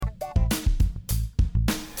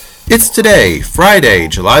It's today, Friday,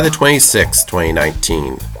 July the 26th,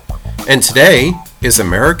 2019. And today is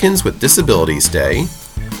Americans with Disabilities Day,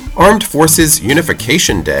 Armed Forces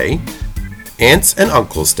Unification Day, Aunts and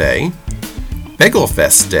Uncles Day, Bagel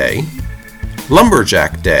Fest Day,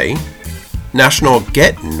 Lumberjack Day, National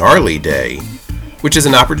Get Gnarly Day, which is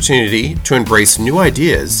an opportunity to embrace new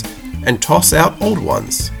ideas and toss out old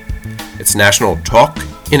ones. It's National Talk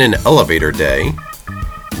in an Elevator Day,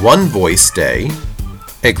 One Voice Day,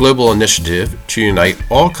 a global initiative to unite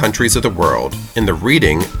all countries of the world in the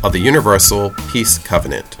reading of the Universal Peace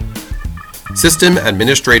Covenant, System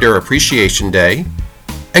Administrator Appreciation Day,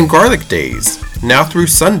 and Garlic Days, now through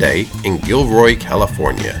Sunday in Gilroy,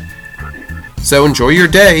 California. So enjoy your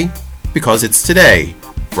day, because it's today,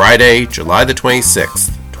 Friday, July the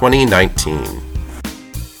 26th, 2019.